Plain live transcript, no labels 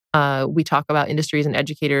We talk about industries and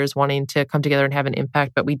educators wanting to come together and have an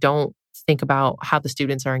impact, but we don't think about how the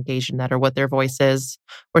students are engaged in that or what their voice is.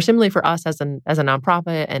 Or similarly for us as a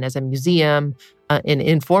nonprofit and as a museum in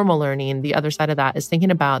informal learning, the other side of that is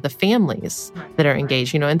thinking about the families that are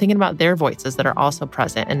engaged, and thinking about their voices that are also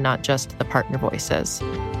present and not just the partner voices.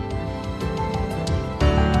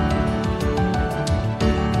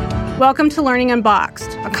 Welcome to Learning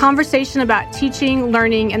Unboxed, a conversation about teaching,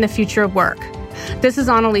 learning, and the future of work. This is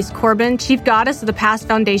Annalise Corbin, Chief Goddess of the Past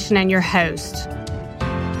Foundation and your host.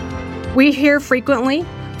 We hear frequently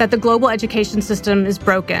that the global education system is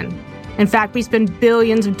broken. In fact, we spend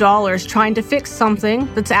billions of dollars trying to fix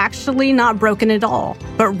something that's actually not broken at all,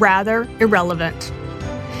 but rather irrelevant.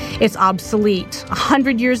 It's obsolete.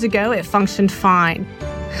 100 years ago, it functioned fine.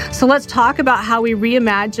 So let's talk about how we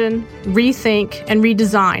reimagine, rethink, and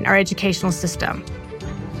redesign our educational system.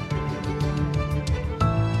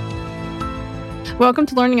 Welcome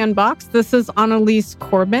to Learning Unboxed. This is Annalise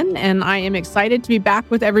Corbin, and I am excited to be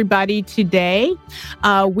back with everybody today.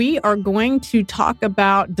 We are going to talk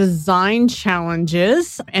about design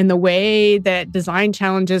challenges and the way that design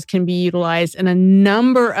challenges can be utilized in a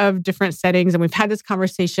number of different settings. And we've had this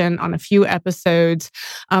conversation on a few episodes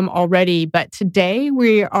already. But today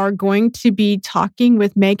we are going to be talking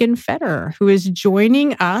with Meghan Federer, who is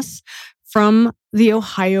joining us from the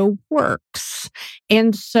Ohio Works.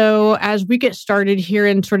 And so as we get started here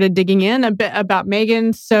and sort of digging in a bit about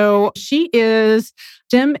Meghan, so she is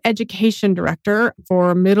STEM education director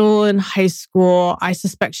for middle and high school. I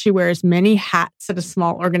suspect she wears many hats at a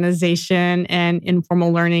small organization and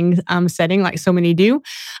informal learning setting like so many do.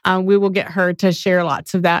 We will get her to share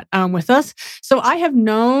lots of that with us. So I have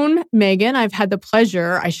known Meghan. I've had the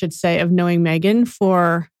pleasure, I should say, of knowing Meghan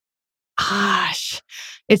for,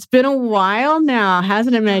 it's been a while now,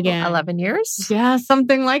 hasn't it, Meghan? 11 years? Yeah,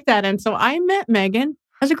 something like that. And so I met Meghan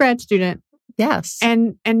as a grad student. Yes.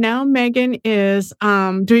 And now Meghan is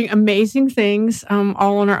doing amazing things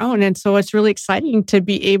all on her own. And so it's really exciting to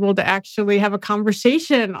be able to actually have a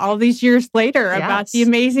conversation all these years later about the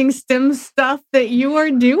amazing STEM stuff that you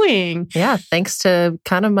are doing. Yeah, thanks to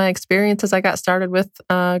kind of my experience as I got started with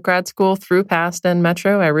grad school through PAST and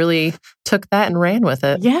Metro, I really took that and ran with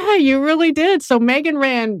it. Yeah, you really did. So Meghan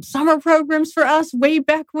ran summer programs for us way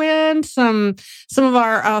back when. Some of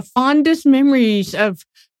our fondest memories of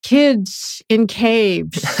kids in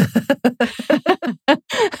caves with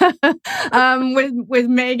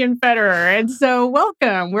Meghan Federer. And so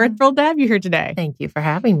welcome. We're thrilled to have you here today. Thank you for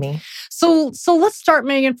having me. So let's start,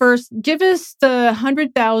 Meghan, first. Give us the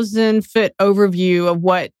 100,000-foot overview of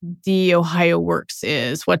what the Ohio Works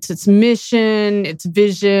is. What's its mission, its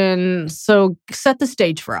vision? So set the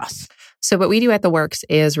stage for us. So what we do at the Works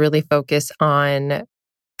is really focus on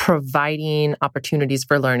providing opportunities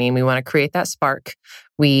for learning. We want to create that spark.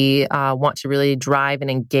 We want to really drive and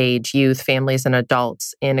engage youth, families, and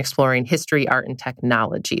adults in exploring history, art, and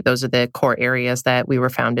technology. Those are the core areas that we were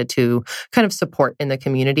founded to kind of support in the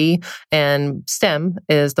community. And STEM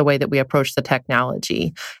is the way that we approach the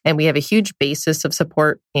technology. And we have a huge basis of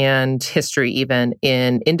support and history even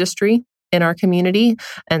in industry in our community.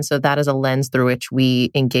 And so that is a lens through which we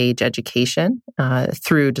engage education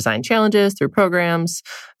through design challenges, through programs,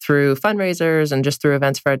 through fundraisers, and just through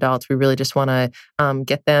events for adults. We really just want to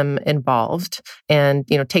get them involved and,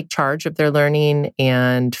 take charge of their learning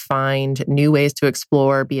and find new ways to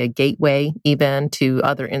explore, be a gateway even to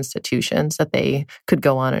other institutions that they could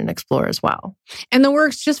go on and explore as well. And the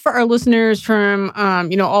Works, just for our listeners from,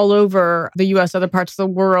 all over the U.S., other parts of the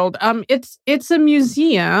world, it's a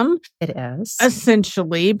museum. It is.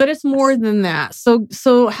 Essentially, but it's more than that.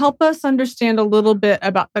 So help us understand a little bit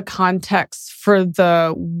about the context for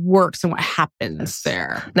the Works and what happens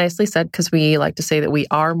there. Nicely said, because we like to say that we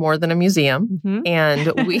are more than a museum. Mm-hmm.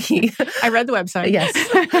 And we... I read the website. Yes.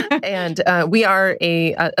 And we are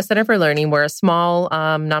a Center for Learning. We're a small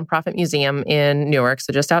nonprofit museum in Newark,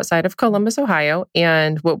 so just outside of Columbus, Ohio.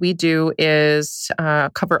 And what we do is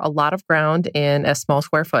cover a lot of ground in a small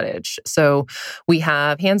square footage. So we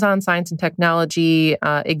have hands-on science and technology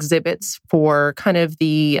exhibits for kind of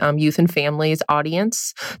the youth and families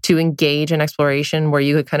audience to engage in exploration, where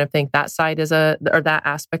you could kind of think that side is that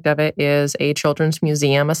aspect of it is a children's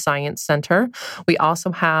museum, a science center. We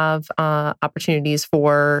also have opportunities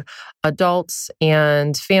for adults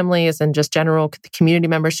and families and just general community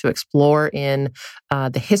members to explore in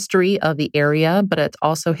the history of the area, but it's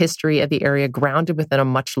also history of the area grounded within a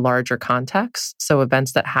much larger context. So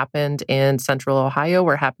events that happened in Central Ohio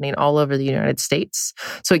were happening all over the United States.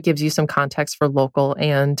 So it gives you some context for local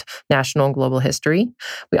and national and global history.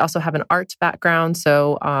 We also have an art background.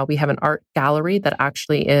 So we have an art gallery that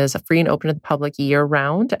actually is free and open to the public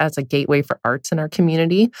year-round as a gateway for arts in our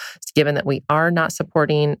community. It's given that we are not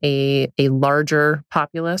supporting a larger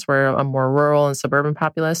populace. We're a more rural and suburban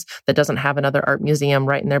populace that doesn't have another art museum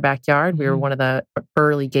right in their backyard. We were one of the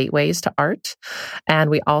early gateways to art. And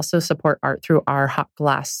we also support art through our hot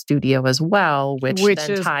glass studio as well, which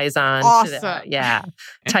then ties on awesome.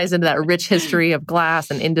 Ties into that rich history of glass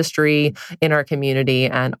and industry in our community.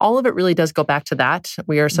 And all of it really does go back to that.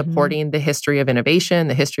 We are supporting the history of innovation,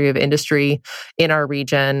 the history of industry in our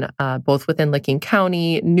region, both within Licking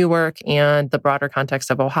County, Newark, and the broader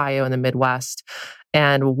context of Ohio and the Midwest,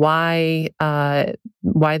 and why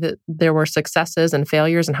there were successes and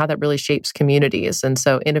failures and how that really shapes communities. And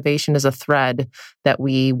so innovation is a thread that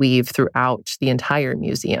we weave throughout the entire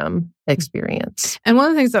museum experience. And one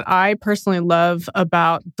of the things that I personally love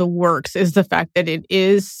about the works is the fact that it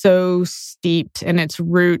is so steeped and its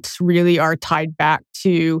roots really are tied back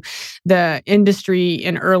to the industry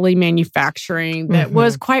and early manufacturing that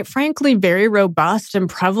was, quite frankly, very robust and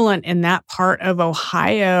prevalent in that part of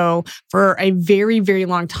Ohio for a very, very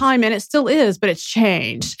long time. And it still is, but it's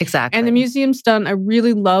changed. Exactly. And the museum's done a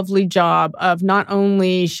really lovely job of not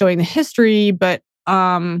only showing the history, but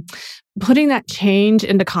putting that change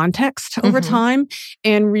into context over time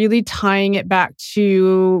and really tying it back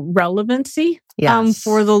to relevancy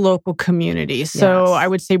for the local community. So I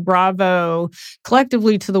would say bravo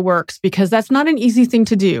collectively to the works, because that's not an easy thing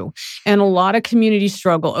to do. And a lot of communities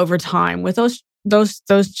struggle over time with those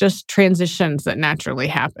just transitions that naturally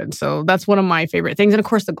happen. So that's one of my favorite things. And of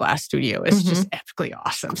course, the glass studio is just epically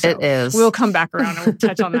awesome. So it is. We'll come back around and we'll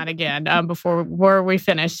touch on that again before we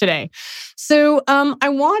finish today. So I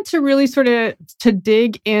want to really sort of to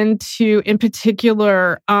dig into, in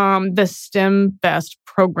particular, the STEM Fest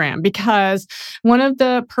program, because one of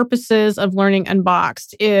the purposes of Learning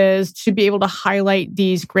Unboxed is to be able to highlight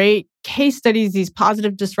these great case studies, these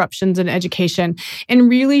positive disruptions in education, and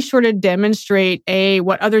really sort of demonstrate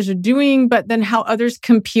what others are doing, but then how others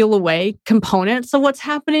can peel away components of what's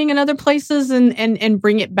happening in other places and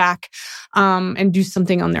bring it back and do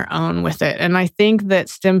something on their own with it. And I think that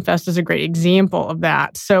STEM Fest is a great example of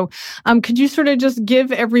that. So could you sort of just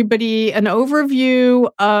give everybody an overview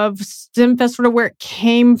of STEM Fest, sort of where it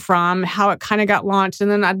came from, how it kind of got launched, and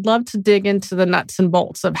then I'd love to dig into the nuts and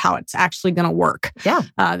bolts of how it's actually going to work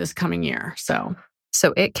this coming year. So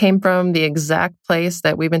it came from the exact place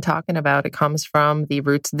that we've been talking about. It comes from the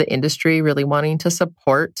roots of the industry really wanting to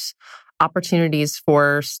support opportunities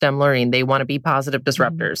for STEM learning. They want to be positive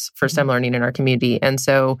disruptors for STEM learning in our community. And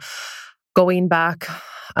so going back,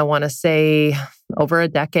 I want to say over a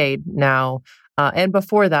decade now, and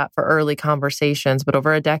before that for early conversations, but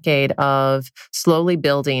over a decade of slowly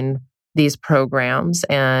building these programs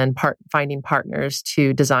and finding partners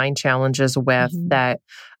to design challenges with that,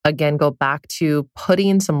 again, go back to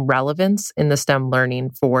putting some relevance in the STEM learning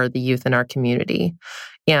for the youth in our community.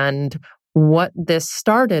 And what this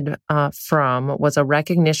started from was a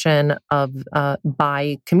recognition of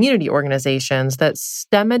by community organizations that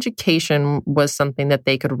STEM education was something that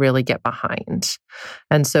they could really get behind.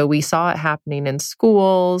 And so we saw it happening in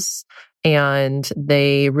schools, and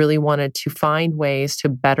they really wanted to find ways to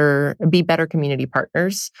be better community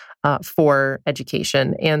partners for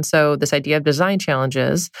education. And so this idea of design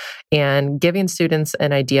challenges and giving students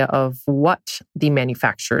an idea of what the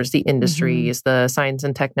manufacturers, the industries, the science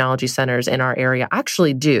and technology centers in our area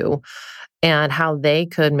actually do, and how they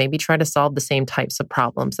could maybe try to solve the same types of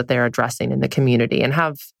problems that they're addressing in the community, and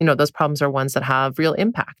have, those problems are ones that have real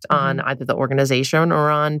impact on either the organization or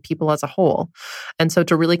on people as a whole. And so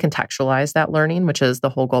to really contextualize that learning, which is the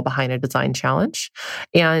whole goal behind a design challenge,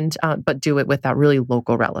 and but do it with that really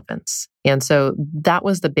local relevance. And so that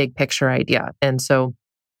was the big picture idea. And so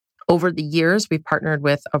over the years, we've partnered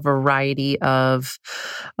with a variety of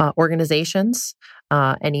organizations,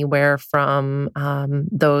 anywhere from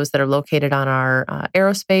those that are located on our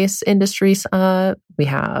aerospace industries. We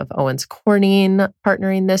have Owens Corning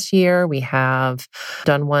partnering this year. We have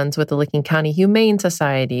done ones with the Licking County Humane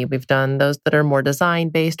Society. We've done those that are more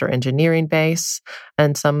design-based or engineering-based,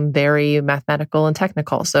 and some very mathematical and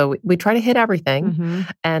technical. So we try to hit everything.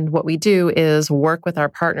 And what we do is work with our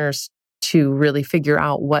partners to really figure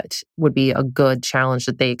out what would be a good challenge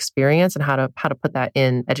that they experience and how to put that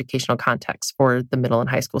in educational context for the middle and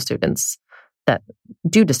high school students that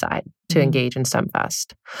do decide to engage in STEM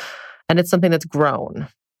Fest. And it's something that's grown.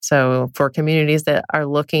 So for communities that are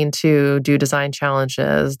looking to do design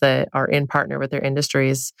challenges that are in partner with their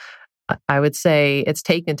industries, I would say it's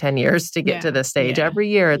taken 10 years to get to this stage. Every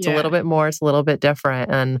year it's a little bit more, it's a little bit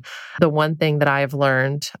different. And the one thing that I've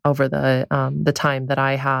learned over the time that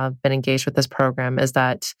I have been engaged with this program is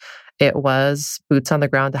that it was boots on the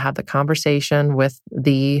ground to have the conversation with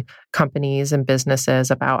the companies and businesses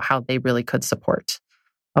about how they really could support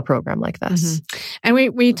a program like this. And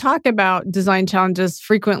we talk about design challenges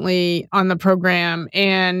frequently on the program,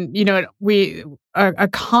 and a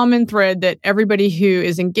common thread that everybody who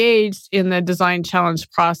is engaged in the design challenge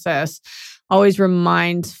process always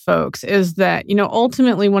reminds folks is that,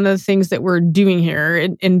 ultimately one of the things that we're doing here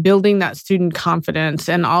in building that student confidence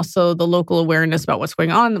and also the local awareness about what's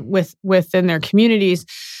going on within their communities,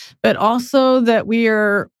 but also that we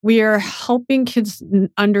are helping kids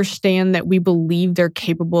understand that we believe they're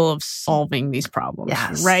capable of solving these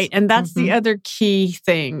problems, right? And that's the other key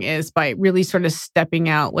thing is by really sort of stepping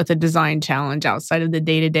out with a design challenge outside of the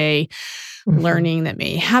day-to-day learning that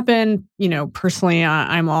may happen. Personally,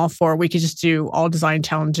 I'm all for we could just do all design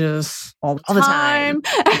challenges all the time.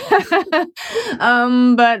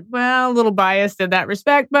 But a little biased in that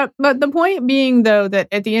respect. But the point being, though, that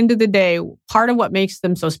at the end of the day, part of what makes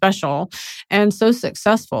them so special and so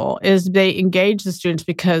successful is they engage the students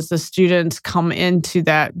because the students come into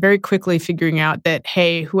that very quickly figuring out that,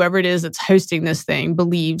 hey, whoever it is that's hosting this thing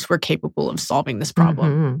believes we're capable of solving this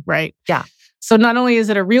problem, right? Yeah. So not only is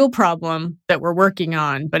it a real problem that we're working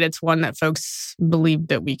on, but it's one that folks believe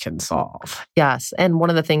that we can solve. Yes. And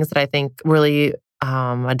one of the things that I think really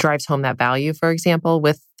drives home that value, for example,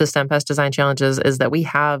 with the STEMFest Design Challenges is that we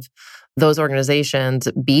have those organizations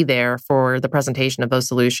be there for the presentation of those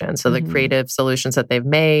solutions. So the creative solutions that they've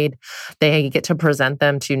made, they get to present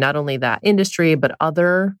them to not only that industry, but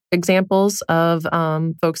other examples of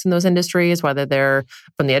folks in those industries, whether they're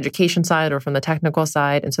from the education side or from the technical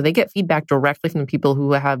side. And so they get feedback directly from the people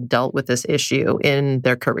who have dealt with this issue in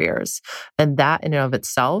their careers. And that in and of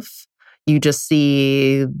itself, you just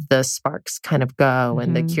see the sparks kind of go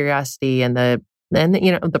and the curiosity and the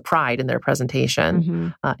pride in their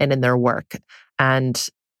presentation and in their work. And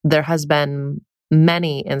there has been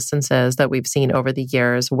many instances that we've seen over the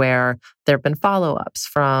years where there have been follow-ups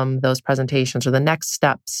from those presentations or the next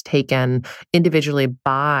steps taken individually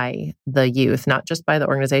by the youth, not just by the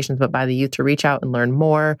organizations, but by the youth to reach out and learn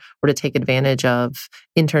more or to take advantage of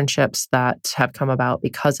internships that have come about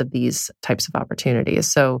because of these types of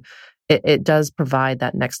opportunities. So it does provide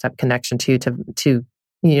that next step connection to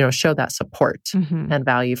show that support and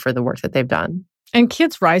value for the work that they've done. And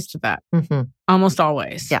kids rise to that almost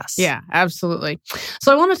always. Yes. Yeah, absolutely.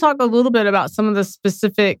 So I want to talk a little bit about some of the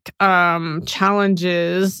specific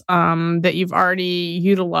challenges that you've already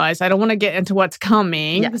utilized. I don't want to get into what's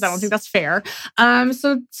coming because I don't think that's fair.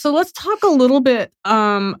 So let's talk a little bit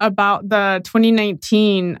about the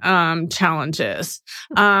 2019 challenges.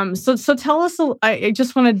 So tell us, I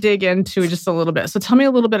just want to dig into just a little bit. So tell me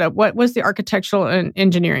a little bit of what was the Architectural and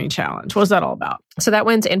Engineering Challenge? What was that all about? So that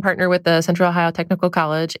one's in partner with the Central Ohio Technical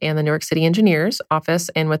College and the New York City Engineers office.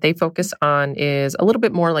 And what they focus on is a little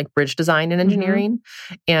bit more like bridge design and engineering.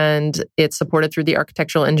 And it's supported through the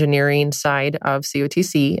architectural engineering side of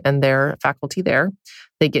COTC and their faculty there.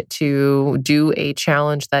 They get to do a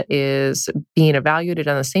challenge that is being evaluated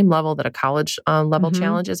on the same level that a college level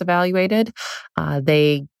challenge is evaluated.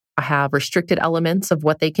 They have restricted elements of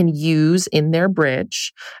what they can use in their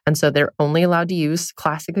bridge. And so they're only allowed to use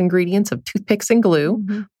classic ingredients of toothpicks and glue,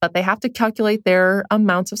 but they have to calculate their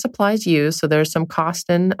amounts of supplies used. So there's some cost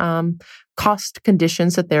and cost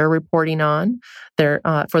conditions that they're reporting on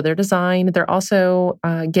for their design. They're also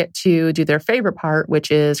get to do their favorite part,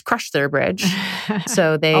 which is crush their bridge.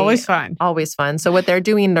 So they always fun. So what they're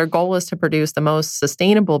doing, their goal is to produce the most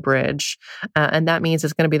sustainable bridge, and that means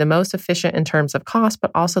it's going to be the most efficient in terms of cost,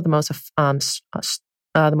 but also the most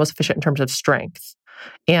efficient in terms of strength.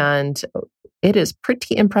 And it is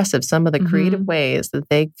pretty impressive, some of the creative ways that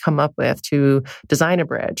they come up with to design a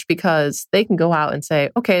bridge, because they can go out and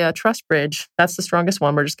say, okay, a truss bridge, that's the strongest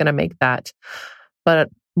one. We're just going to make that. But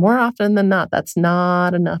more often than not, that's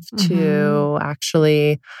not enough to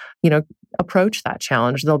actually, approach that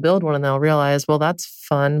challenge. They'll build one and they'll realize, well, that's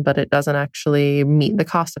fun, but it doesn't actually meet the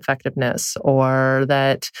cost effectiveness, or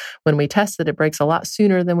that when we tested, it breaks a lot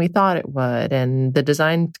sooner than we thought it would. And the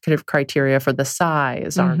design criteria for the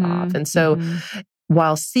size aren't off. And so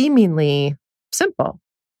while seemingly simple,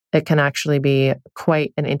 it can actually be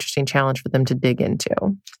quite an interesting challenge for them to dig into.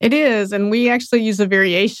 It is. And we actually use a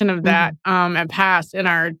variation of that at PAST in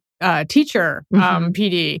our teacher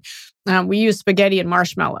PD. We use spaghetti and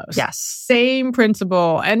marshmallows. Yes. Same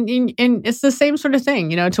principle. And it's the same sort of thing,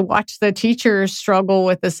 to watch the teachers struggle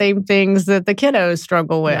with the same things that the kiddos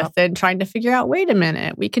struggle with and trying to figure out, wait a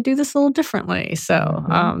minute, we could do this a little differently. So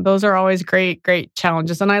those are always great, great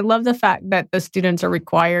challenges. And I love the fact that the students are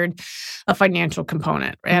required a financial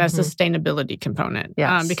component and a sustainability component.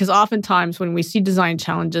 Yes. Because oftentimes when we see design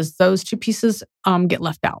challenges, those two pieces get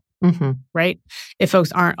left out. Right? If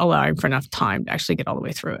folks aren't allowing for enough time to actually get all the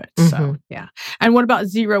way through it. So, yeah. And what about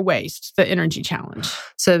zero waste, the energy challenge?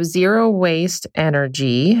 So zero waste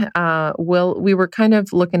energy. We were kind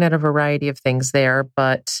of looking at a variety of things there,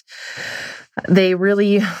 but they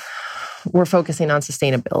really were focusing on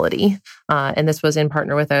sustainability. And this was in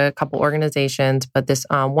partner with a couple organizations, but this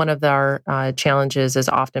one of our challenges is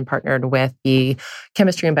often partnered with the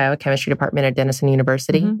chemistry and biochemistry department at Denison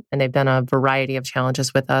University. And they've done a variety of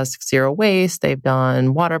challenges with us, zero waste. They've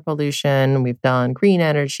done water pollution. We've done green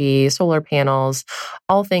energy, solar panels,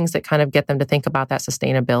 all things that kind of get them to think about that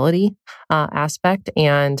sustainability aspect.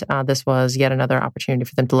 And this was yet another opportunity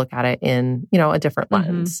for them to look at it in, a different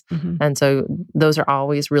lens. And so those are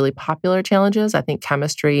always really popular challenges. I think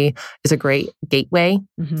chemistry is a great gateway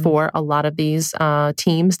for a lot of these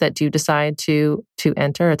teams that do decide to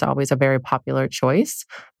enter. It's always a very popular choice,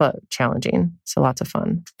 but challenging. So lots of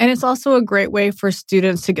fun. And it's also a great way for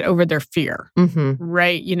students to get over their fear,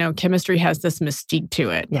 right? Chemistry has this mystique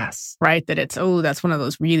to it. Yes. Right? That it's, that's one of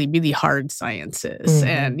those really, really hard sciences.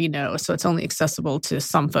 And, so it's only accessible to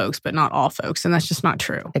some folks, but not all folks. And that's just not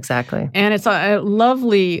true. Exactly. And it's a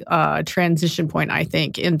lovely transition point, I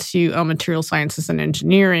think, into material sciences and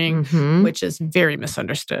engineering, which is very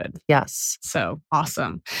misunderstood. Yes. So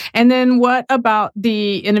awesome. And then what about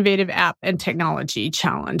the Innovative App and Technology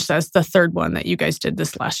Challenge? That's the third one that you guys did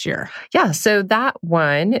this last year. Yeah. So that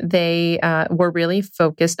one, they were really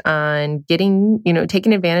focused on getting,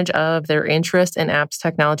 taking advantage of their interest in apps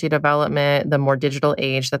technology development, the more digital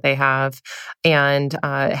age that they have, and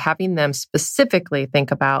having them specifically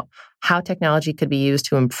think about how technology could be used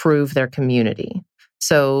to improve their community.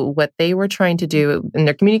 So what they were trying to do, and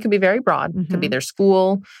their community could be very broad. It could be their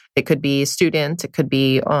school, it could be students, it could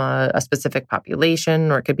be a specific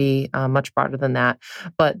population, or it could be much broader than that.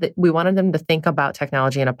 But we wanted them to think about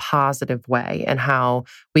technology in a positive way and how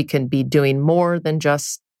we can be doing more than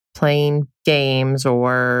just playing games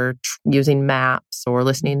or using maps or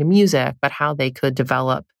listening to music, but how they could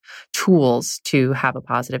develop tools to have a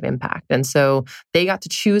positive impact. And so they got to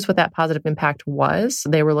choose what that positive impact was.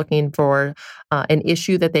 They were looking for an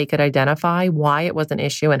issue that they could identify, why it was an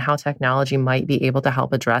issue, and how technology might be able to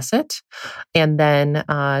help address it, and then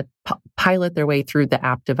pilot their way through the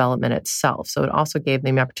app development itself. So it also gave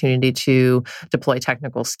them the opportunity to deploy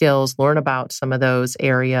technical skills, learn about some of those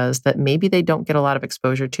areas that maybe they don't get a lot of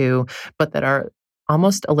exposure to, but that are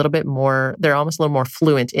almost a little more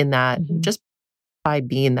fluent in that just by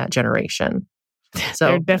being that generation. So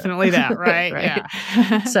they're definitely that, right? Right.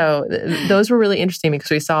 Yeah. So those were really interesting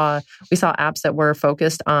because we saw apps that were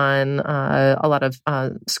focused on a lot of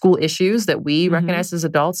school issues that we recognize as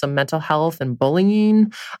adults, some mental health and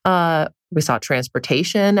bullying. We saw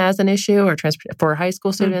transportation as an issue, or for high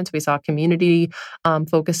school students. We saw community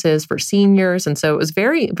focuses for seniors, and so it was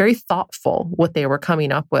very, very thoughtful what they were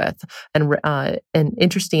coming up with, and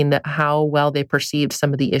interesting that how well they perceived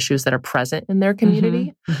some of the issues that are present in their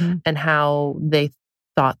community, and how they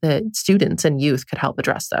thought that students and youth could help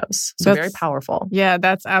address those. So very powerful. Yeah,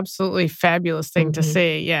 that's absolutely fabulous thing to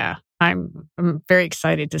see. Yeah. I'm very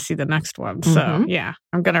excited to see the next one. So yeah,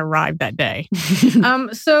 I'm going to arrive that day.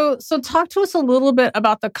 So talk to us a little bit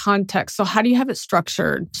about the context. So how do you have it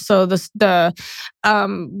structured? So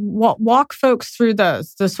walk folks through the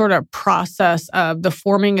sort of process of the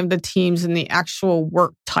forming of the teams and the actual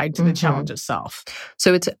work tied to the challenge itself.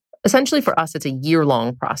 So it's essentially, for us, it's a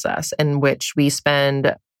year-long process in which we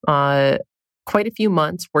spend quite a few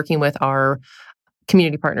months working with our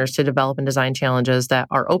community partners to develop and design challenges that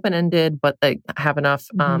are open-ended, but they have enough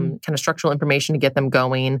kind of structural information to get them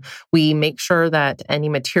going. We make sure that any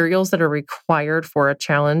materials that are required for a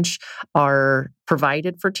challenge are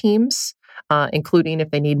provided for teams, including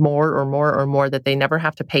if they need more, that they never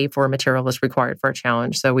have to pay for a material that's required for a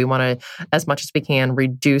challenge. So we want to, as much as we can,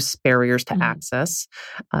 reduce barriers to access.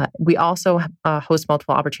 We also host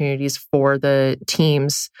multiple opportunities for the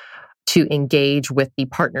teams to engage with the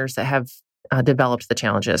partners that have developed the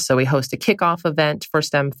challenges. So we host a kickoff event for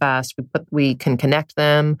STEM Fest. We can connect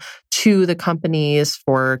them to the companies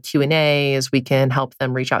for Q&As. We can help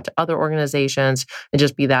them reach out to other organizations and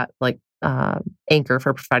just be that anchor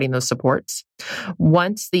for providing those supports.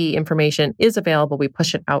 Once the information is available, we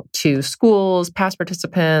push it out to schools, past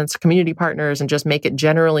participants, community partners, and just make it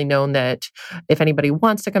generally known that if anybody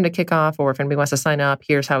wants to come to kickoff or if anybody wants to sign up,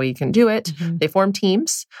 here's how you can do it. Mm-hmm. They form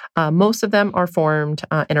teams. Most of them are formed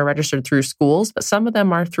and are registered through schools, but some of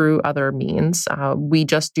them are through other means. We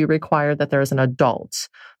just do require that there is an adult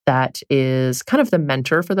that is kind of the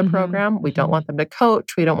mentor for the program. We don't want them to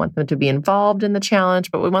coach. We don't want them to be involved in the challenge,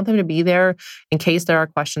 but we want them to be there in case there are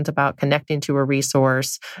questions about connecting to a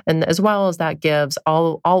resource. And as well as that gives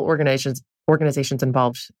all organizations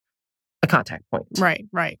involved a contact point.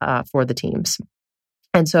 Right. For the teams.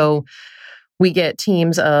 And so we get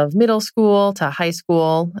teams of middle school to high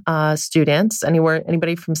school students.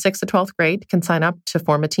 Anybody from 6th to 12th grade can sign up to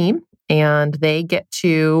form a team, and they get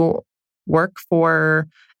to work for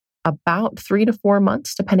about 3 to 4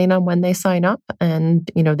 months, depending on when they sign up.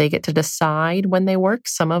 And, they get to decide when they work.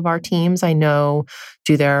 Some of our teams, I know,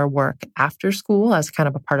 do their work after school as kind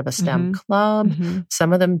of a part of a STEM club.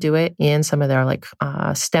 Some of them do it in some of their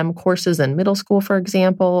STEM courses in middle school, for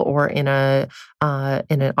example, or in an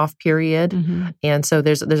off period. And so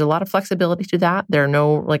there's a lot of flexibility to that. There are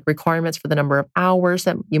no requirements for the number of hours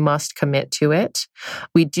that you must commit to it.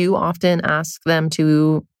 We do often ask them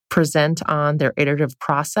to present on their iterative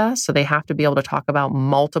process. So they have to be able to talk about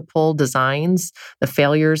multiple designs, the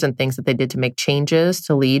failures and things that they did to make changes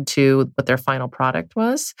to lead to what their final product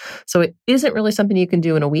was. So it isn't really something you can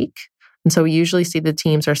do in a week. And so we usually see the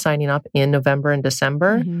teams are signing up in November and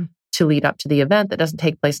December to lead up to the event that doesn't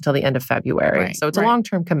take place until the end of February. Right, so it's a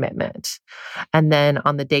long-term commitment. And then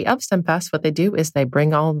on the day of STEMfest, what they do is they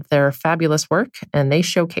bring all of their fabulous work and they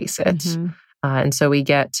showcase it. And so we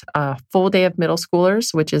get a full day of middle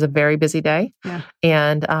schoolers, which is a very busy day,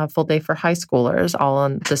 and a full day for high schoolers, all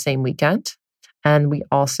on the same weekend. And we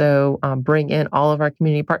also bring in all of our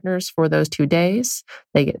community partners for those 2 days.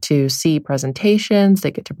 They get to see presentations,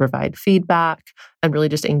 they get to provide feedback, and really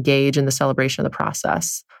just engage in the celebration of the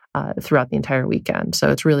process throughout the entire weekend.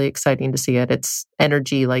 So it's really exciting to see it. It's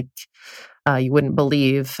energy you wouldn't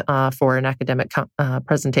believe for an academic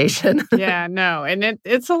presentation. Yeah, no. And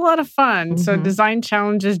it's a lot of fun. So design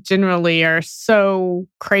challenges generally are so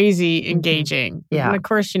crazy engaging. Yeah. And of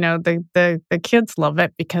course, the kids love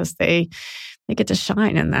it because they get to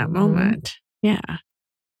shine in that moment. Yeah.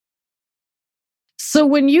 So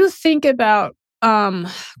when you think about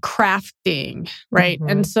crafting, right?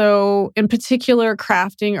 And so in particular,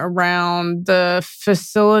 crafting around the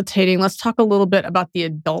facilitating, let's talk a little bit about the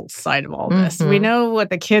adult side of all this. We know what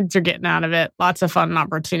the kids are getting out of it, lots of fun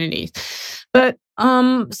opportunities. But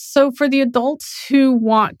so for the adults who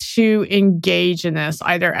want to engage in this,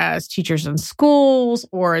 either as teachers in schools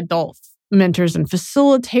or adult mentors and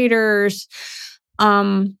facilitators,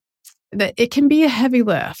 that it can be a heavy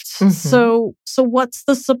lift. So what's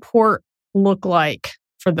the support look like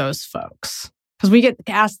for those folks? Because we get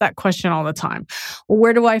asked that question all the time. Well,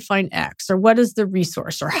 where do I find X? Or what is the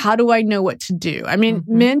resource? Or how do I know what to do? I mean,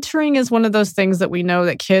 mentoring is one of those things that we know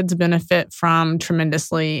that kids benefit from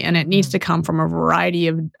tremendously, and it needs to come from a variety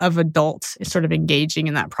of adults sort of engaging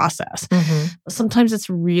in that process. Sometimes it's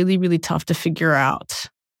really, really tough to figure out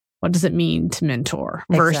what does it mean to mentor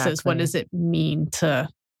versus what does it mean to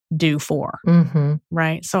do for,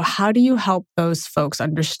 right? So how do you help those folks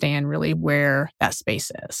understand really where that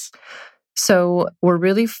space is? So we're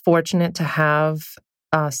really fortunate to have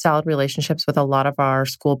solid relationships with a lot of our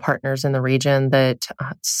school partners in the region that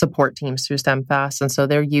support teams through STEMfest. And so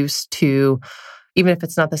they're used to, even if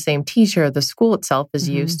it's not the same teacher, the school itself is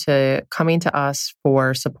used to coming to us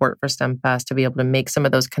for support for STEMfest to be able to make some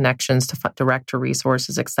of those connections to direct to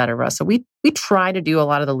resources, et cetera. So we try to do a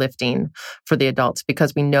lot of the lifting for the adults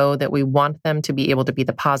because we know that we want them to be able to be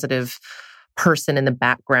the positive person in the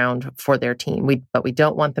background for their team. But we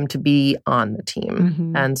don't want them to be on the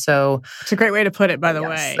team. And so it's a great way to put it, by the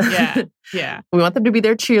way. Yeah. We want them to be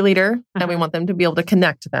their cheerleader and we want them to be able to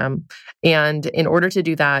connect them. And in order to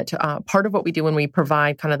do that, part of what we do when we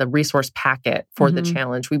provide kind of the resource packet for the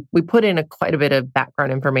challenge, we put in quite a bit of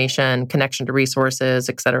background information, connection to resources,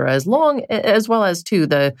 et cetera, as well as to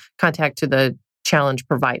the contact to the challenge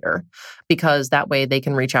provider, because that way they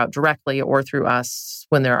can reach out directly or through us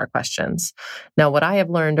when there are questions. Now, what I have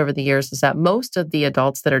learned over the years is that most of the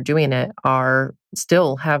adults that are doing it are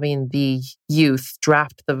still having the youth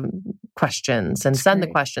draft the questions and send the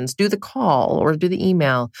questions, do the call or do the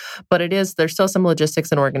email. But there's still some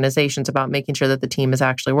logistics and organizations about making sure that the team is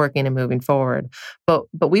actually working and moving forward. But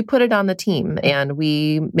we put it on the team and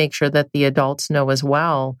we make sure that the adults know as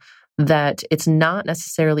well that it's not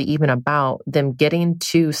necessarily even about them getting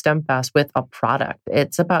to STEMfest with a product.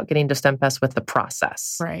 It's about getting to STEMfest with the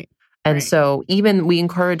process. Right. And so even we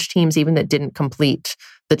encourage teams, even that didn't complete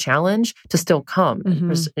the challenge, to still come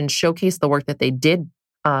and showcase the work that they did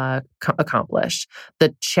accomplish,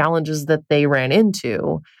 the challenges that they ran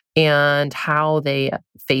into, and how they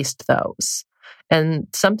faced those. And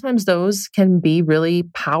sometimes those can be really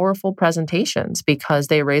powerful presentations because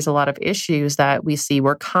they raise a lot of issues that we see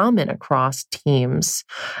were common across teams.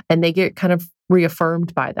 And they get kind of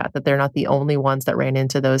reaffirmed by that they're not the only ones that ran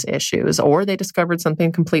into those issues, or they discovered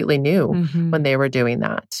something completely new when they were doing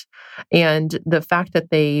that. And the fact that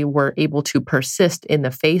they were able to persist in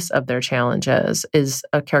the face of their challenges is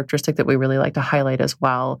a characteristic that we really like to highlight as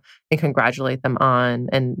well and congratulate them on,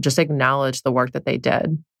 and just acknowledge the work that they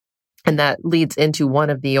did. And that leads into one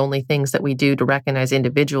of the only things that we do to recognize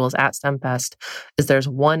individuals at STEMFest is there's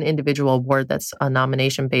one individual award that's a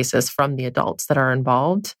nomination basis from the adults that are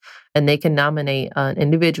involved. And they can nominate an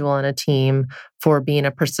individual and a team for being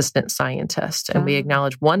a persistent scientist. And we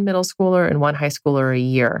acknowledge one middle schooler and one high schooler a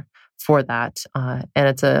year for that. And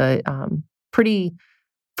it's a pretty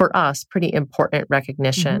important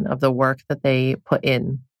recognition of the work that they put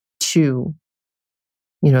in to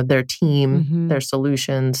their team, their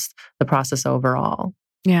solutions, the process overall.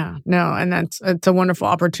 Yeah, no, and it's a wonderful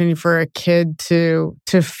opportunity for a kid to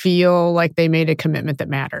feel like they made a commitment that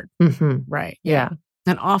mattered. Right. Yeah.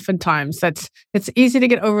 And oftentimes it's easy to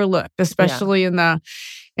get overlooked, especially in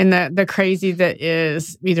the crazy that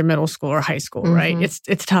is either middle school or high school, right?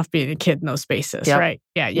 It's tough being a kid in those spaces, right?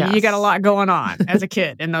 Yeah, you got a lot going on as a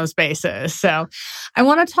kid in those spaces. So I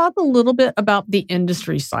want to talk a little bit about the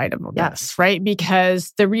industry side of this, right?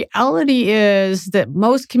 Because the reality is that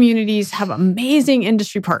most communities have amazing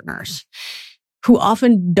industry partners who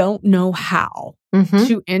often don't know how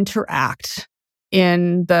to interact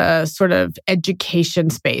in the sort of education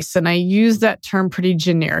space. And I use that term pretty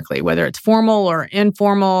generically, whether it's formal or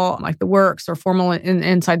informal, like the works, or formal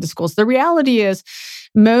inside the schools. The reality is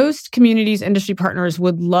most communities, industry partners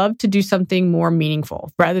would love to do something more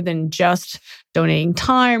meaningful rather than just donating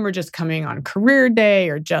time or just coming on career day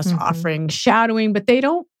or just offering shadowing, but they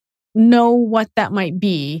don't know what that might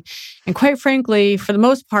be. And quite frankly, for the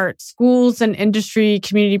most part, schools and industry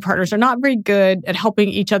community partners are not very good at helping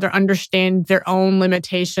each other understand their own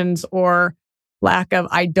limitations or lack of,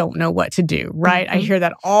 I don't know what to do, right? I hear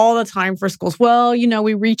that all the time for schools. Well,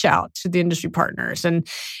 we reach out to the industry partners and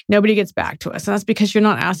nobody gets back to us. And that's because you're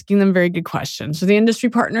not asking them very good questions. So the industry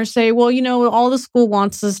partners say, well, all the school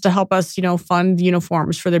wants us to help us, fund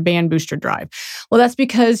uniforms for their band booster drive. Well, that's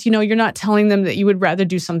because, you're not telling them that you would rather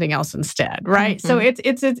do something else instead, right? So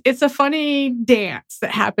it's a funny dance that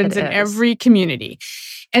happens in every community.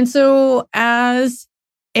 And so as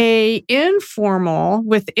a informal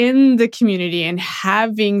within the community and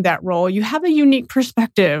having that role, you have a unique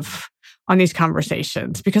perspective on these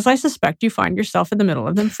conversations because I suspect you find yourself in the middle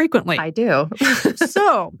of them frequently. I do.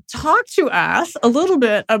 So talk to us a little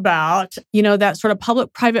bit about, that sort of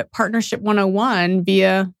public-private partnership 101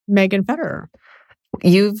 via Meghan Federer.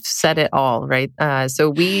 You've said it all, right? So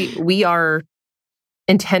we are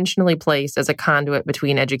intentionally placed as a conduit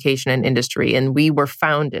between education and industry. And we were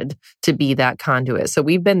founded to be that conduit. So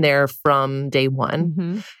we've been there from day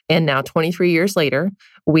one. And now 23 years later,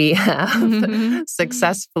 we have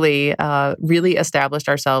successfully really established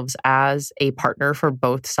ourselves as a partner for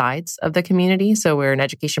both sides of the community. So we're an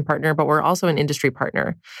education partner, but we're also an industry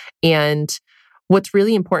partner. And what's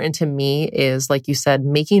really important to me is, like you said,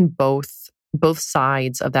 making both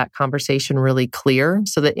sides of that conversation really clear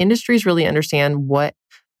so that industries really understand what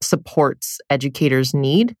supports educators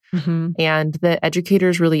need and that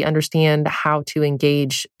educators really understand how to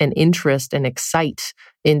engage and interest and excite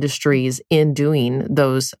industries in doing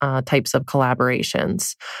those types of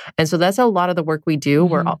collaborations. And so that's a lot of the work we do,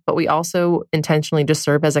 but we also intentionally just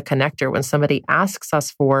serve as a connector when somebody asks us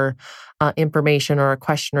for information or a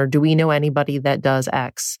question, or do we know anybody that does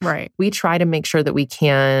X? Right. We try to make sure that we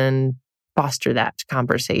can foster that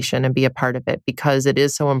conversation and be a part of it because it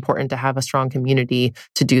is so important to have a strong community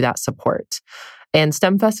to do that support. And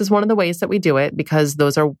STEMFest is one of the ways that we do it because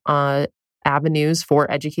those are avenues for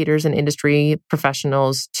educators and industry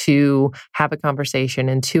professionals to have a conversation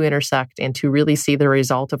and to intersect and to really see the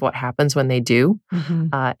result of what happens when they do.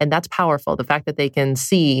 And that's powerful. The fact that they can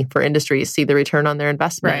see, for industries, see the return on their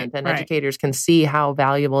investment and educators can see how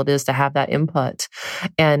valuable it is to have that input.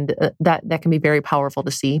 And that can be very powerful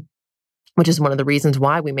to see, which is one of the reasons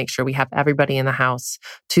why we make sure we have everybody in the house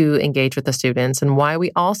to engage with the students and why we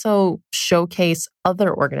also showcase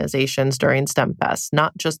other organizations during STEMFest,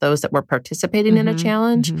 not just those that were participating in a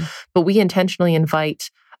challenge, but we intentionally invite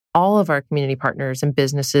all of our community partners and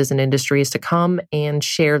businesses and industries to come and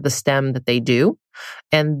share the STEM that they do.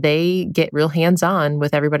 And they get real hands-on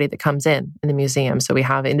with everybody that comes in the museum. So we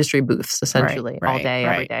have industry booths essentially all day,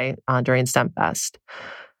 every day during STEM Fest.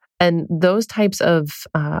 And those types of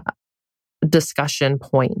discussion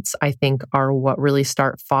points, I think, are what really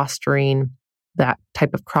start fostering that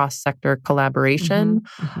type of cross-sector collaboration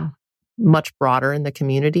much broader in the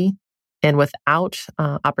community. And without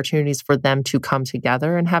opportunities for them to come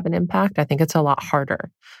together and have an impact, I think it's a lot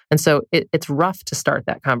harder. And so it's rough to start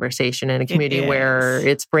that conversation in a community where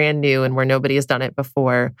it's brand new and where nobody has done it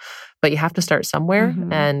before. But you have to start somewhere.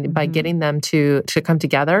 And by getting them to come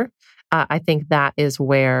together, I think that is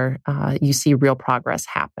where you see real progress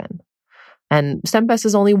happen. And STEM Fest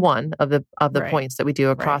is only one of the points that we do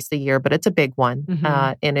across the year, but it's a big one.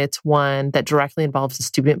 And it's one that directly involves the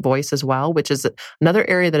student voice as well, which is another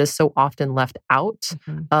area that is so often left out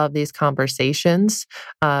of these conversations.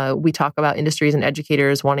 We talk about industries and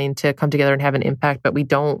educators wanting to come together and have an impact, but we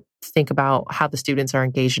don't think about how the students are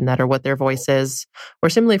engaged in that or what their voice is.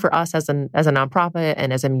 Or similarly for us as a nonprofit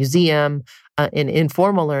and as a museum in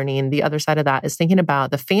informal learning, the other side of that is thinking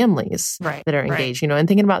about the families that are engaged, and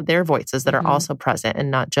thinking about their voices that are also present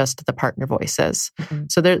and not just the partner voices.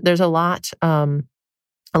 So there's a lot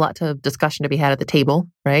of discussion to be had at the table,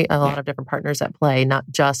 right? A lot of different partners at play, not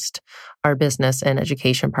just our business and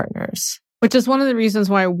education partners. Which is one of the reasons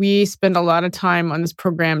why we spend a lot of time on this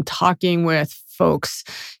program talking with folks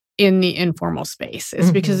in the informal space.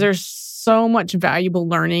 It's because there's so much valuable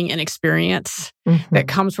learning and experience that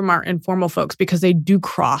comes from our informal folks because they do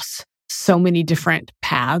cross so many different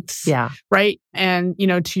paths. Right. And,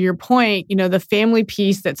 to your point, the family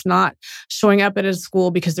piece that's not showing up at a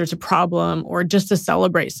school because there's a problem or just to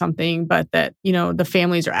celebrate something, but that, the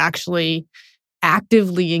families are actually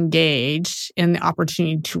actively engaged in the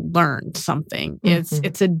opportunity to learn something.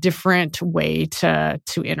 It's a different way to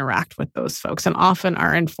interact with those folks. And often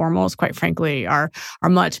our informals, quite frankly, are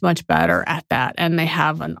much, much better at that. And they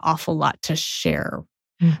have an awful lot to share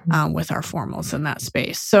with our formals in that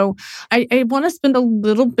space. So I want to spend a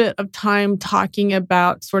little bit of time talking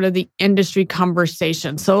about sort of the industry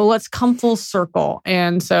conversation. So let's come full circle.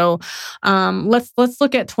 And so let's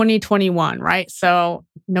look at 2021, right? So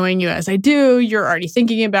knowing you as I do, you're already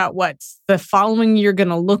thinking about what's the following year going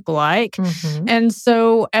to look like. And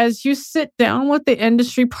so as you sit down with the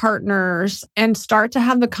industry partners and start to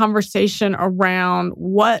have the conversation around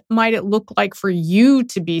what might it look like for you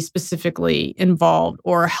to be specifically involved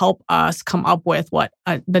or help us come up with what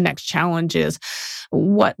the next challenge is.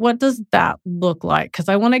 What does that look like? Because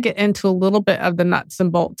I want to get into a little bit of the nuts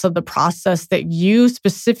and bolts of the process that you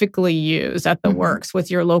specifically use at the Works with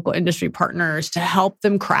your local industry partners to help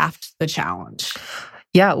them craft the challenge.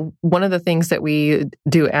 Yeah, one of the things that we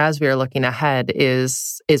do as we are looking ahead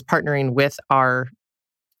is partnering with our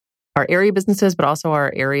area businesses, but also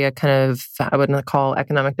our area kind of, I would call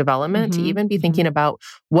economic development, to even be thinking about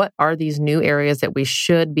what are these new areas that we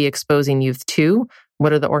should be exposing youth to?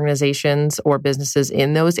 What are the organizations or businesses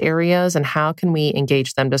in those areas, and how can we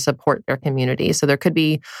engage them to support their community? So there could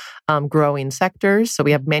be growing sectors. So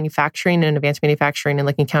we have manufacturing, and advanced manufacturing in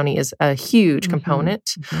Licking County is a huge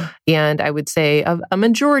component. And I would say a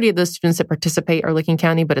majority of the students that participate are Licking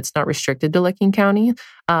County, but it's not restricted to Licking County.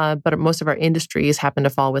 But most of our industries happen to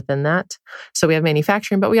fall within that. So we have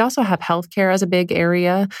manufacturing, but we also have healthcare as a big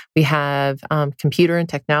area. We have computer and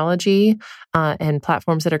technology and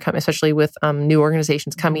platforms that are coming, especially with new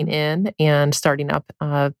organizations coming in and starting up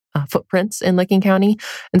footprints in Licking County.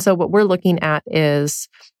 And so what we're looking at is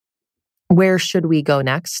where should we go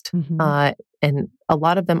next? And a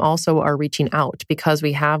lot of them also are reaching out because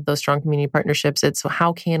we have those strong community partnerships. It's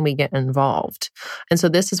how can we get involved? And so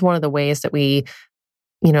this is one of the ways that we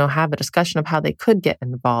have a discussion of how they could get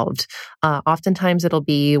involved. Oftentimes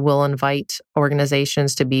we'll invite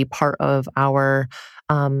organizations to be part of our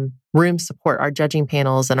room support, our judging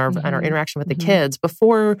panels, and our interaction with the kids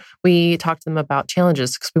before we talk to them about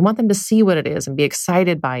challenges, because we want them to see what it is and be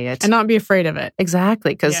excited by it. And not be afraid of it.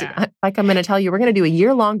 Exactly. Because like I'm going to tell you, we're going to do a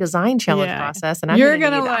year-long design challenge process, and I'm going to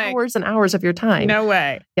need hours and hours of your time. No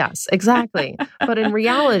way. Yes, exactly. But in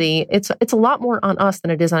reality, it's a lot more on us than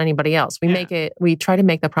it is on anybody else. We try to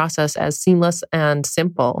make the process as seamless and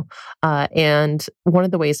simple. And one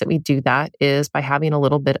of the ways that we do that is by having a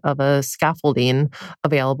little bit of a scaffolding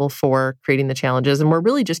available for creating the challenges. And we're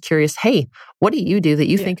really just curious, hey, what do you do that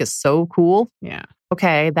you think is so cool? Yeah.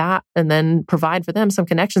 Okay, that, and then provide for them some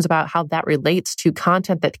connections about how that relates to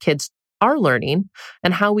content that kids are learning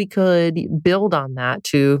and how we could build on that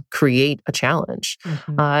to create a challenge.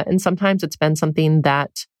 And sometimes it's been something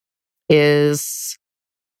that is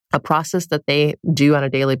a process that they do on a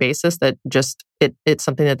daily basis that just it's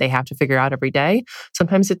something that they have to figure out every day.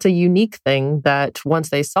 Sometimes it's a unique thing that once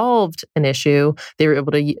they solved an issue, they were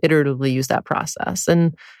able to iteratively use that process.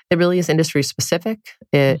 And it really is industry specific.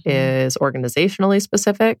 It is organizationally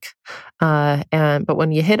specific. But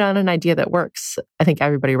when you hit on an idea that works, I think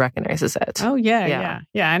everybody recognizes it. Oh, yeah.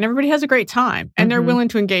 And everybody has a great time. And they're willing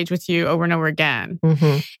to engage with you over and over again.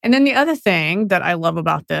 And then the other thing that I love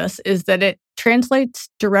about this is that it translates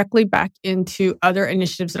directly back into other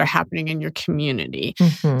initiatives that are happening in your community.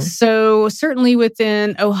 So certainly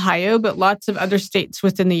within Ohio, but lots of other states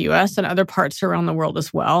within the U.S. and other parts around the world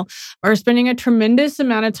as well, are spending a tremendous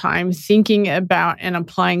amount of time thinking about and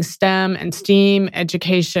applying STEM and STEAM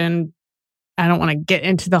education. I don't want to get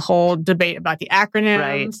into the whole debate about the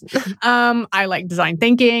acronyms. Right. I like design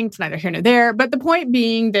thinking. It's neither here nor there. But the point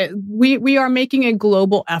being that we are making a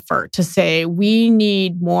global effort to say we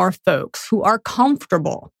need more folks who are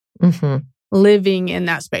comfortable living in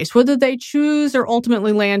that space, whether they choose or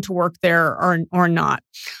ultimately land to work there or not.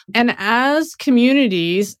 And as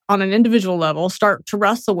communities on an individual level start to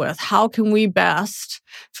wrestle with how can we best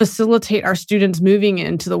facilitate our students moving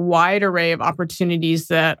into the wide array of opportunities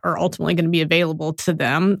that are ultimately going to be available to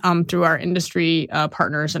them through our industry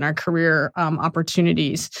partners and our career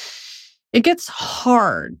opportunities, it gets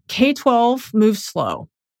hard. K-12 moves slow.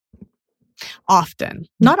 Often.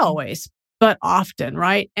 Not always, but often,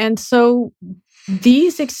 right? And so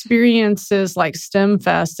these experiences like STEM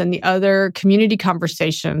Fest and the other community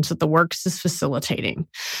conversations that the Works is facilitating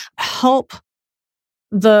help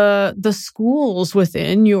the schools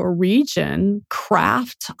within your region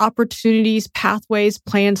craft opportunities, pathways,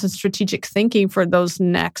 plans, and strategic thinking for those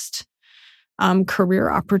next career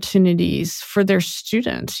opportunities for their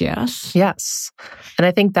students. Yes. And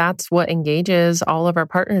I think that's what engages all of our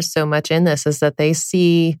partners so much in this is that they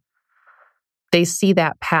see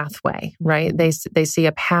that pathway, right? They see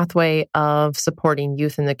a pathway of supporting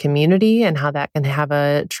youth in the community and how that can have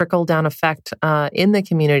a trickle-down effect in the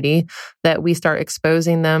community, that we start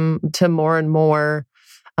exposing them to more and more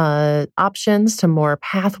options, to more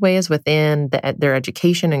pathways within their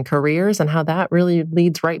education and careers, and how that really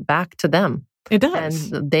leads right back to them. It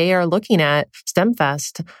does. And they are looking at STEM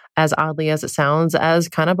Fest, as oddly as it sounds, as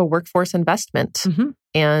kind of a workforce investment.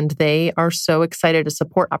 And they are so excited to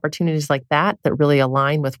support opportunities like that really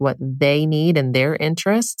align with what they need and their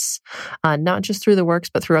interests, not just through the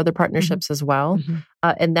Works, but through other partnerships as well.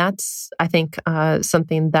 And that's, I think,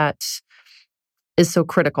 something that is so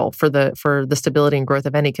critical for the stability and growth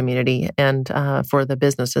of any community and for the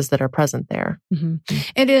businesses that are present there.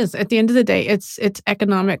 It is. At the end of the day, it's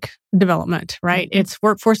economic development, right? It's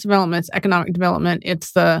workforce development, it's economic development,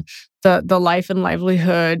 it's the life and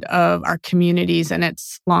livelihood of our communities, and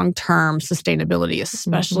its long-term sustainability,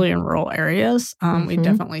 especially in rural areas. We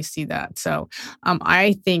definitely see that. So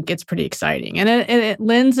I think it's pretty exciting. And it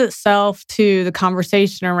lends itself to the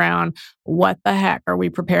conversation around what the heck are we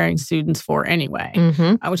preparing students for anyway,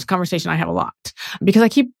 which is a conversation I have a lot. Because I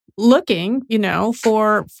keep looking,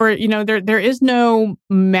 for there is no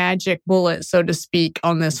magic bullet, so to speak,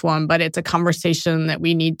 on this one, but it's a conversation that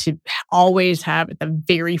we need to always have at the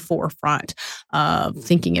very forefront of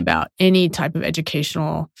thinking about any type of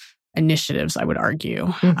educational initiatives, I would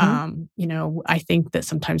argue. I think that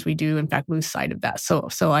sometimes we do, in fact, lose sight of that.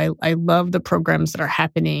 So I love the programs that are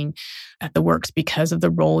happening at the Works because of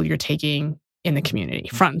the role you're taking in the community,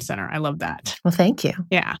 front and center. I love that. Well, thank you.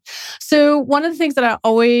 Yeah. So one of the things that I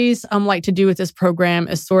always like to do with this program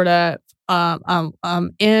is sort of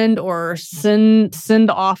end or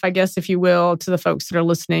send off, I guess, if you will, to the folks that are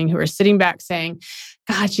listening who are sitting back saying,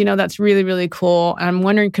 gosh, that's really, really cool. And I'm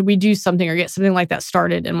wondering, could we do something or get something like that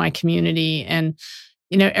started in my community? And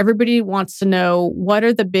everybody wants to know, what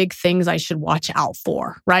are the big things I should watch out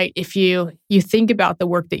for, right? If you think about the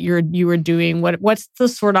work that you are doing, what's the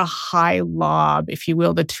sort of high lob, if you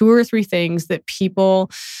will, the 2 or 3 things that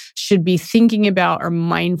people should be thinking about or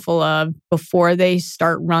mindful of before they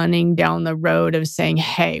start running down the road of saying,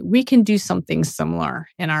 hey, we can do something similar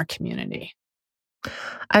in our community?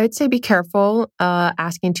 I would say be careful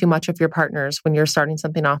asking too much of your partners when you're starting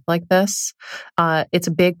something off like this. It's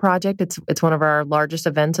a big project. It's one of our largest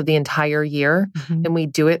events of the entire year, and we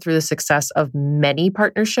do it through the success of many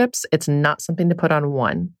partnerships. It's not something to put on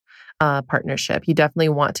one partnership. You definitely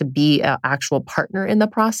want to be an actual partner in the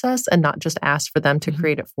process and not just ask for them to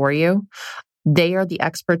create it for you. They are the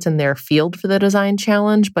experts in their field for the design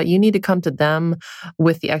challenge, but you need to come to them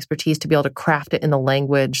with the expertise to be able to craft it in the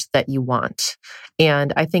language that you want.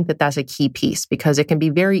 And I think that that's a key piece because it can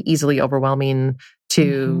be very easily overwhelming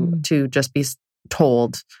to just be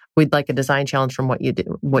told, we'd like a design challenge from what you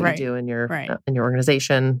do, Right. you do in your Right. in your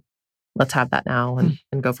organization. Let's have that now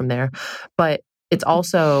and go from there. But it's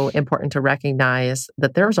also important to recognize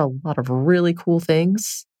that there's a lot of really cool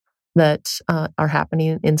things that are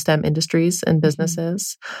happening in STEM industries and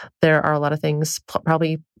businesses. There are a lot of things,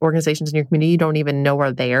 probably organizations in your community you don't even know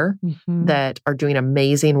are there, that are doing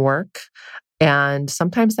amazing work. And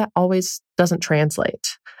sometimes that always doesn't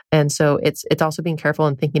translate. And so it's also being careful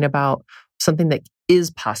and thinking about something that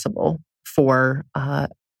is possible for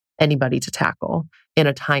anybody to tackle in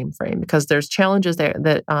a time frame, because there's challenges there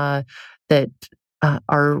that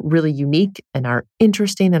are really unique and are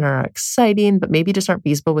interesting and are exciting, but maybe just aren't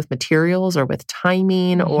feasible with materials or with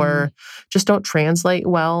timing, or just don't translate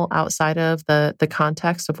well outside of the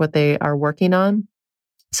context of what they are working on.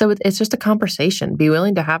 So it's just a conversation. Be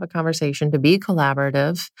willing to have a conversation, to be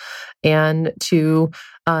collaborative, and to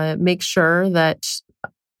make sure that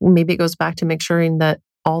maybe it goes back to make sure that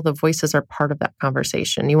all the voices are part of that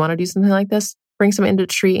conversation. You want to do something like this? Bring some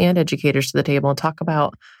industry and educators to the table and talk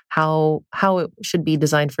about how it should be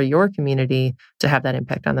designed for your community to have that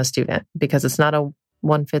impact on the student, because it's not a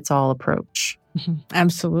one-fits-all approach.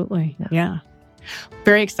 Absolutely. Yeah.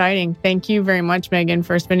 Very exciting. Thank you very much, Meghan,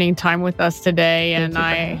 for spending time with us today. And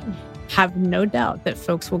I have no doubt that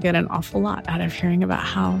folks will get an awful lot out of hearing about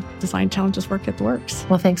how design challenges work at the Works.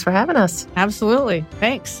 Well, thanks for having us. Absolutely.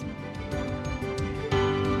 Thanks.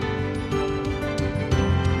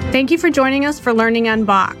 Thank you for joining us for Learning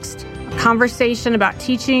Unboxed, a conversation about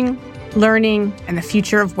teaching, learning, and the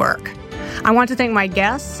future of work. I want to thank my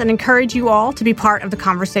guests and encourage you all to be part of the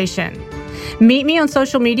conversation. Meet me on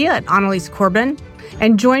social media at Annalise Corbin,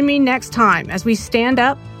 and join me next time as we stand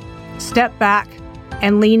up, step back,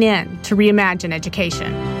 and lean in to reimagine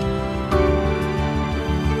education.